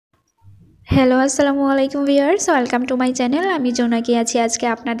Hello আসসালামু আলাইকুম viewers, welcome to my channel. আমি জোনাকি আছি আজকে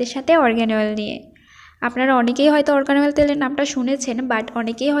আপনাদের সাথে অর্গান অয়েল নিয়ে। আপনারা অনেকেই হয়তো অর্গান অয়েল তেলের নামটা শুনেছেন, বাট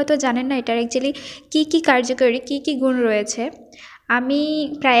অনেকেই হয়তো জানেন না এটার অ্যাকচুয়ালি কী কার্যকরী কী গুণ রয়েছে। আমি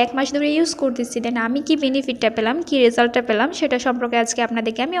প্রায় 1 মাস ধরে ইউজ করতেছি, দেন আমি কি বেনিফিটটা পেলাম, কি রেজাল্টটা পেলাম, সেটা সম্পর্কে আজকে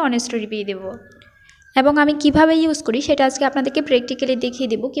আপনাদেরকে আমি অনেস্ট রিভিউ দেবো। এবং আমি কিভাবে ইউজ করি সেটা আজকে আপনাদেরকে প্র্যাকটিক্যালি দেখিয়ে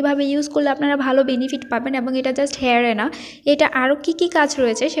দেবো, কিভাবে ইউজ করলে আপনারা ভালো বেনিফিট পাবেন। এবং এটা জাস্ট হেয়ারে না, এটা আরও কী কাজ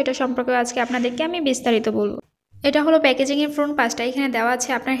রয়েছে সেটা সম্পর্কে আজকে আপনাদেরকে আমি বিস্তারিত বলবো। এটা হলো প্যাকেজিংয়ের ফ্রন্ট পাশটা। এখানে দেওয়া আছে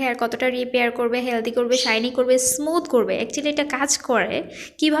আপনার হেয়ার কতটা রিপেয়ার করবে, হেলদি করবে, শাইনি করবে, স্মুথ করবে। অ্যাকচুয়ালি এটা কাজ করে,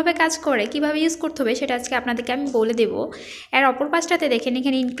 কিভাবে কাজ করে, কিভাবে ইউজ করতে হবে সেটা আজকে আপনাদেরকে আমি বলে দেবো। এর অপর পাশটাতে দেখেন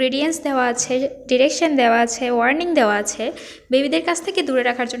এখানে ইনগ্রেডিয়েন্টস দেওয়া আছে, ডিরেকশন দেওয়া আছে, ওয়ার্নিং দেওয়া আছে। বেবিদের কাছ থেকে দূরে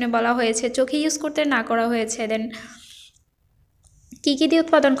রাখার জন্য বলা হয়েছে, চোখে ইউজ করতে না করা হয়েছে। দেন কী দিয়ে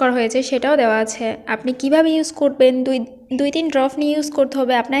উৎপাদন করা হয়েছে সেটাও দেওয়া আছে। আপনি কিভাবে ইউজ করবেন, দুই তিন ড্রপ নিয়ে ইউজ করতে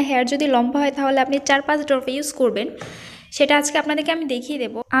হবে। আপনার হেয়ার যদি লম্বা হয় তাহলে আপনি 4-5 ড্রপ ইউজ করবেন, সেটা আজকে আপনাদেরকে আমি দেখিয়ে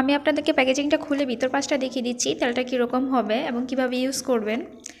দেবো। আমি আপনাদেরকে প্যাকেজিংটা খুলে ভিতর পাশটা দেখিয়ে দিচ্ছি তেলটা কীরকম হবে এবং কিভাবে ইউজ করবেন।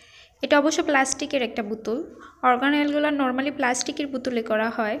 এটা অবশ্য প্লাস্টিকের একটা বোতল। অর্গান অয়েলগুলো নর্মালি প্লাস্টিকের বোতলে করা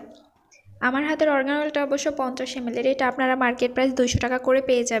হয়। আমার হাতের অর্গান অয়েলটা অবশ্য 50 ml, এটা আপনারা মার্কেট প্রাইস 200 টাকা করে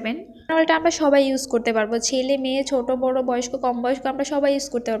পেয়ে যাবেন। অয়েলটা আমরা সবাই ইউজ করতে পারবো, ছেলে মেয়ে, ছোট বড়, বয়স্ক কম বয়স্ক, আমরা সবাই ইউজ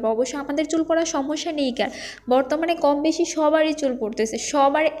করতে পারবো। অবশ্য আমাদের চুল পড়ার সমস্যা নেই কার, বর্তমানে কম বেশি সবারই চুল পড়তেছে,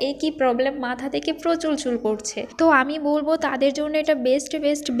 সবার একই প্রবলেম, মাথা থেকে প্রচুর চুল পড়ছে। তো আমি বলবো তাদের জন্য এটা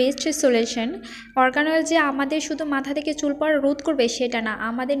বেস্ট সলিউশন। অর্গান অয়েল যে আমাদের শুধু মাথা থেকে চুল পড়া রোধ করবে সেটা না,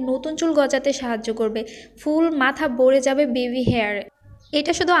 আমাদের নতুন চুল গজাতে সাহায্য করবে। ফুল মাথা ভরে যাবে বেবি হেয়ারে।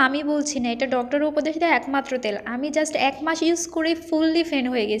 এটা শুধু আমি বলছি না, এটা ডক্টরের উপদেশিত একমাত্র তেল। আমি জাস্ট 1 মাস ইউজ করে ফুললি ফ্যান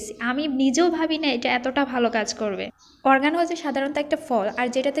হয়ে গেছি। আমি নিজেও ভাবি না এটা এতটা ভালো কাজ করবে। অর্গান হচ্ছে সাধারণত একটা ফল, আর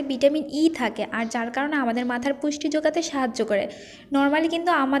যেটাতে ভিটামিন ই থাকে, আর যার কারণে আমাদের মাথার পুষ্টি যোগাতে সাহায্য করে। নর্মালি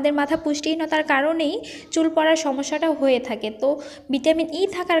কিন্তু আমাদের মাথা পুষ্টিহীনতার কারণেই চুল পড়ার সমস্যাটা হয়ে থাকে। তো ভিটামিন ই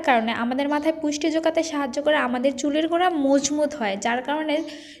থাকার কারণে আমাদের মাথায় পুষ্টি যোগাতে সাহায্য করে, আমাদের চুলের গোড়া মজবুত হয়, যার কারণে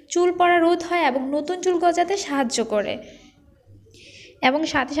চুল পড়া রোধ হয় এবং নতুন চুল গজাতে সাহায্য করে। এবং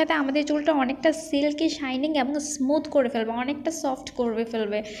সাথে সাথে আমাদের চুলটা অনেকটা সিল্কি, শাইনিং এবং স্মুথ করে ফেলবে, অনেকটা সফট করে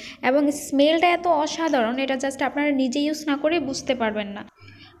ফেলবে। এবং স্মেলটা এত অসাধারণ, এটা জাস্ট আপনারা নিজে ইউজ না করে বুঝতে পারবেন না।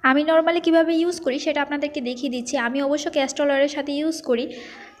 আমি নর্মালি কিভাবে ইউজ করি সেটা আপনাদেরকে দেখিয়ে দিচ্ছি। আমি অবশ্য ক্যাস্টর অয়েলের সাথে ইউজ করি।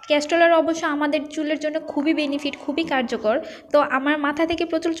 ক্যাস্টর অয়েল অবশ্য আমাদের চুলের জন্য খুবই বেনিফিট, খুবই কার্যকর। তো আমার মাথা থেকে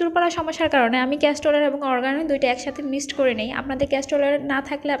প্রচুর চুল পড়ার সমস্যার কারণে আমি ক্যাস্টর অয়েল এবং অর্গান অয়েল দুইটা একসাথে মিক্সড করে নেই। আপনাদের ক্যাস্টর অয়েল না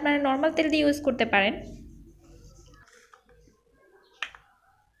থাকলে আপনারা নর্মাল তেল দিয়ে ইউজ করতে পারেন।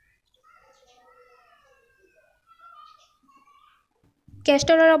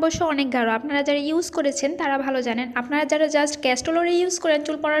 ক্যাস্টর অয়েল অবশ্য অনেক গাঢ়, আপনারা যারা ইউজ করেছেন তারা ভালো জানেন। আপনারা যারা জাস্ট ক্যাস্টর অয়েল ইউজ করেন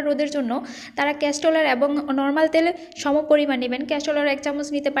চুল পড়ার রোদের জন্য, তারা ক্যাস্টর অয়েল এবং নর্মাল তেলে সম পরিমাণ নেবেন। ক্যাস্টর অয়েল 1 চামচ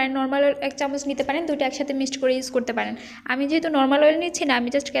নিতে পারেন, নর্মাল অয়েল 1 চামচ নিতে পারেন, দুটো একসাথে মিক্সড করে ইউজ করতে পারেন। আমি যেহেতু নর্মাল অয়েল নিচ্ছি না, আমি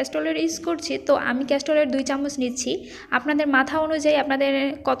জাস্ট ক্যাস্টর অয়েল ইউজ করছি, তো আমি ক্যাস্টর অয়েল 2 চামচ নিচ্ছি। আপনাদের মাথা অনুযায়ী আপনাদের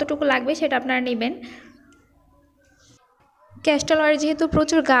কতটুকু লাগবে সেটা আপনারা নেবেন। ক্যাস্টর অয়েল যেহেতু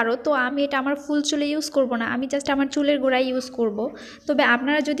প্রচুর গাঢ়, তো আমি এটা আমার ফুল চুলে ইউজ করব না, আমি জাস্ট আমার চুলের গোড়ায় ইউজ করব। তবে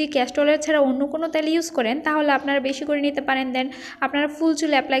আপনারা যদি ক্যাস্টর অয়েল ছাড়া অন্য কোনো তেল ইউজ করেন তাহলে আপনারা বেশি করে নিতে পারেন, দেন আপনারা ফুল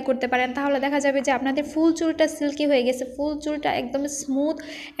চুলে অ্যাপ্লাই করতে পারেন। তাহলে দেখা যাবে যে আপনাদের ফুল চুলটা সিল্কি হয়ে গেছে, ফুল চুলটা একদম স্মুথ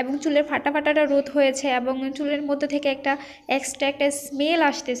এবং চুলের ফাটাটা রোধ হয়েছে এবং চুলের মধ্যে থেকে একটা এক্সট্রা স্মেল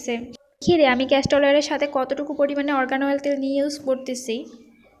আসতেছে। খিরে আমি ক্যাস্টর অয়েলের সাথে কতটুকু পরিমাণে অর্গান অয়েল তেল নিয়ে ইউজ করতেছি।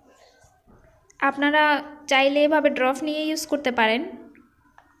 আপনারা চাইলে এভাবে ড্রপ নিয়ে ইউজ করতে পারেন।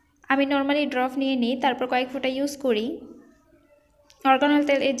 আমি নর্মালি ড্রপ নিয়ে নিই, তারপর কয়েক ফোঁটা ইউজ করি। অর্গান অয়েল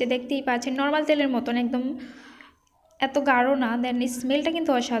তেল এই যে দেখতেই পাচ্ছেন নর্মাল তেলের মতন, একদম এত গাঢ় না, দেন স্মেলটা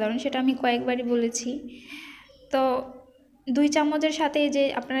কিন্তু অসাধারণ, সেটা আমি কয়েকবারই বলেছি। তো 2 চামচের সাথে যে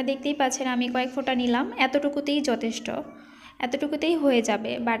আপনারা দেখতেই পাচ্ছেন আমি কয়েক ফোঁটা নিলাম, এতটুকুতেই যথেষ্ট, এতটুকুতেই হয়ে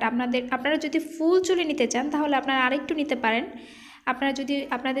যাবে। বাট আপনারা যদি ফুল চুলে নিতে চান তাহলে আপনারা আরেকটু নিতে পারেন। আপনারা যদি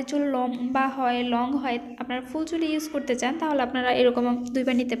আপনাদের চুল লম্বা হয়, লং হয়, আপনারা ফুল চুলে ইউজ করতে চান তাহলে আপনারা এরকম 2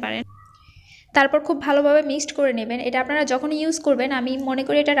 বার নিতে পারেন। তারপর খুব ভালোভাবে মিক্সড করে নেবেন। এটা আপনারা যখন ইউজ করবেন, আমি মনে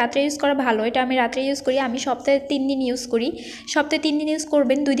করি এটা রাত্রে ইউজ করা ভালো। এটা আমি রাত্রে ইউজ করি, আমি সপ্তাহে 3 দিন ইউজ করি। সপ্তাহে 3 দিন ইউজ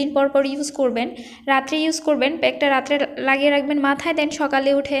করবেন, 2 দিন পর পর ইউজ করবেন। রাত্রে ইউজ করবেন, প্যাকটা রাত্রে লাগিয়ে রাখবেন মাথায়, দেন সকালে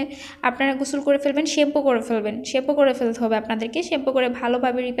উঠে আপনারা গোসল করে ফেলবেন, শ্যাম্পু করে ফেলবেন। শ্যাম্পু করে ফেলতে হবে আপনাদেরকে, শ্যাম্পু করে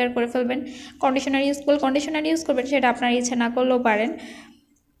ভালোভাবে রিপেয়ার করে ফেলবেন। কন্ডিশনার ইউজ করবেন, সেটা আপনার ইচ্ছে না করলেও পারেন।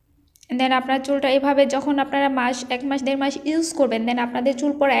 দেন আপনার চুলটা এভাবে যখন আপনারা 1 মাস 1.5 মাস ইউজ করবেন, দেন আপনাদের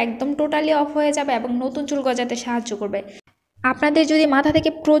চুল পড়া একদম টোটালি অফ হয়ে যাবে এবং নতুন চুল গজাতে সাহায্য করবে। আপনাদের যদি মাথা থেকে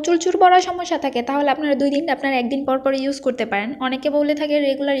প্রচুর চুল পড়ার সমস্যা থাকে তাহলে আপনারা 2 দিন আপনারা 1 দিন পর পর ইউজ করতে পারেন। অনেকে বলে থাকে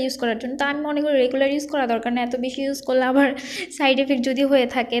রেগুলার ইউজ করার জন্য, তো আমি মনে করি রেগুলার ইউজ করা দরকার না, এত বেশি ইউজ করলে আবার সাইড এফেক্ট যদি হয়ে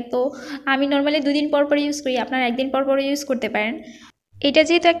থাকে। তো আমি নর্মালি 2 দিন পর পর ইউজ করি, আপনারা 1 দিন পর পর ইউজ করতে পারেন। এটা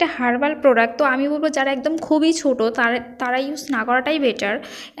যেহেতু একটা হার্বাল প্রোডাক্ট, তো আমি বলবো যারা একদম খুবই ছোট তারা ইউজ না করাটাই বেটার।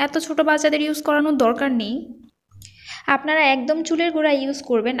 এত ছোট বাচ্চাদের ইউজ করানোর দরকার নেই। আপনারা একদম চুলের গোড়া ইউজ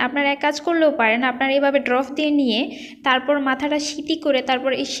করবেন। আপনারা এক কাজ করলেও পারেন, আপনারা এভাবে ড্রপ দিয়ে নিয়ে তারপর মাথাটা শীতি করে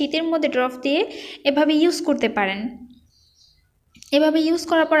তারপর এই শীতের মধ্যে ড্রপ দিয়ে এভাবে ইউজ করতে পারেন। এভাবে ইউজ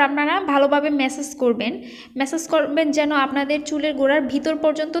করার পর আপনারা ভালোভাবে ম্যাসাজ করবেন যেন আপনাদের চুলের গোড়ার ভিতর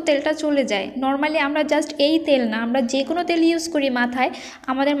পর্যন্ত তেলটা চলে যায়। নর্মালি আমরা জাস্ট এই তেল না, আমরা যে কোনো তেল ইউজ করি মাথায়,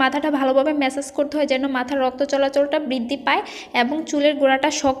 আমাদের মাথাটা ভালোভাবে ম্যাসাজ করতে হয় যেন মাথার রক্ত চলাচলটা বৃদ্ধি পায় এবং চুলের গোড়াটা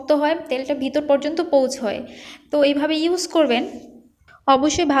শক্ত হয়, তেলটা ভিতর পর্যন্ত পৌঁছয়। তো এইভাবে ইউজ করবেন,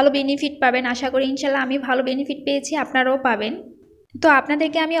 অবশ্যই ভালো বেনিফিট পাবেন। আশা করি ইনশাল্লাহ আমি ভালো বেনিফিট পেয়েছি, আপনারাও পাবেন। তো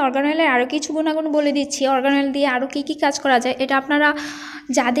আপনাদেরকে আমি অর্গান অয়েলের আরও কিছু গুণাগুণ বলে দিচ্ছি। অর্গান অয়েল দিয়ে আরও কী কী কাজ করা যায়। এটা আপনারা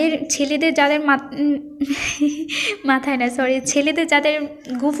ছেলেদের যাদের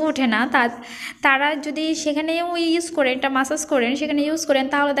গুফ ওঠে না তারা যদি সেখানেও ইউজ করেন, এটা মাসাজ করেন, সেখানে ইউজ করেন,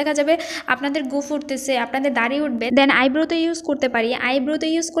 তাহলে দেখা যাবে আপনাদের গুফ উঠতেছে, আপনাদের দাড়ি উঠবে। দেন আইব্রোতে ইউজ করতে পারি। আইব্রোতে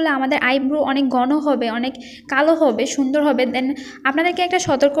ইউজ করলে আমাদের আইব্রো অনেক ঘন হবে, অনেক কালো হবে, সুন্দর হবে। দেন আপনাদেরকে একটা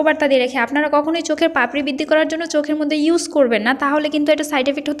সতর্কবার্তা দিয়ে রেখে, আপনারা কখনোই চোখের পাপড়ি বৃদ্ধি করার জন্য চোখের মধ্যে ইউজ করবেন না, তাহলে কিন্তু এটা সাইড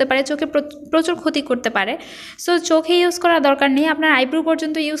এফেক্ট হতে পারে, চোখে প্রচুর ক্ষতি করতে পারে। সো চোখে ইউজ করার দরকার নেই, আপনার আইব্রো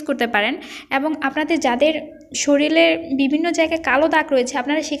পর্যন্ত ইউজ করতে পারেন। এবং আপনাদের যাদের শরীরের বিভিন্ন জায়গায় কালো দাগ রয়েছে,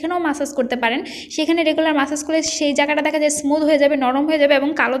 আপনারা সেখানেও মাসাজ করতে পারেন। সেখানে রেগুলার মাসাজ করলে সেই জায়গাটা দেখা যায় স্মুথ হয়ে যাবে, নরম হয়ে যাবে এবং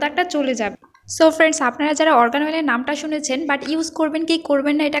কালো দাগটা চলে যাবে। সো ফ্রেন্ডস, আপনারা যারা অর্গান অয়েলের নামটা শুনেছেন বাট ইউজ করবেন কি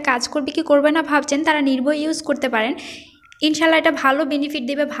করবেন না, এটা কাজ করবে কি করবে না ভাবছেন, তারা নির্ভয় ইউজ করতে পারেন। ইনশাল্লাহ এটা ভালো বেনিফিট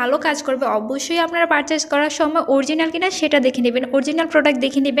দেবে, ভালো কাজ করবে। অবশ্যই আপনারা পারচেস করার সময় অরিজিনাল কিনা সেটা দেখে নেবেন, অরিজিনাল প্রোডাক্ট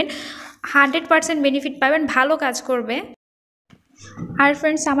দেখে নেবেন, 100% বেনিফিট পাবেন, ভালো কাজ করবে। আর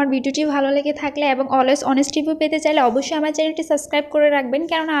ফ্রেন্ডস, আমার ভিডিওটি ভালো লেগে থাকলে এবং অলওয়েজ অনেস্ট রিভিউ পেতে চাইলে অবশ্যই আমার চ্যানেলটি সাবস্ক্রাইব করে রাখবেন,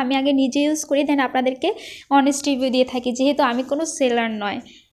 কেননা আমি আগে নিজে ইউজ করি দেন আপনাদেরকে অনেস্ট রিভিউ দিয়ে থাকি, যেহেতু আমি কোনো সেলার নয়।